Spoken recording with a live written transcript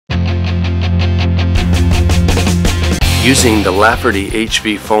Using the Lafferty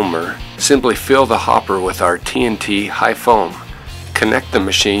HV foamer, simply fill the hopper with our TNT High Foam. Connect the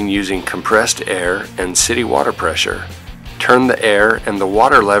machine using compressed air and city water pressure. Turn the air and the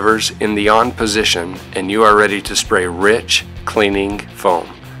water levers in the on position and you are ready to spray rich, cleaning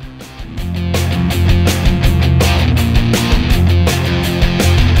foam.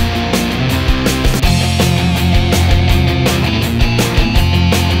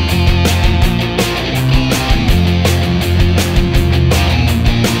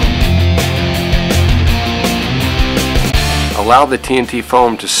 Allow the TNT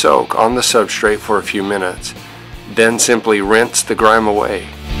foam to soak on the substrate for a few minutes. Then simply rinse the grime away.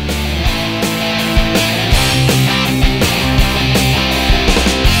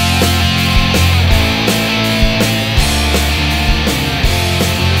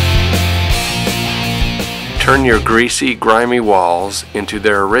 Turn your greasy, grimy walls into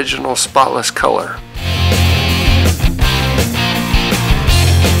their original spotless color.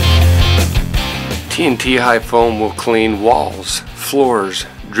 TNT High Foam will clean walls, floors,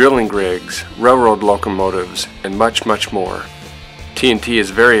 drilling rigs, railroad locomotives, and much more. TNT is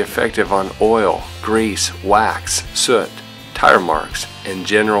very effective on oil, grease, wax, soot, tire marks, and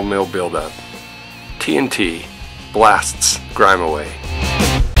general mill buildup. TNT blasts grime away.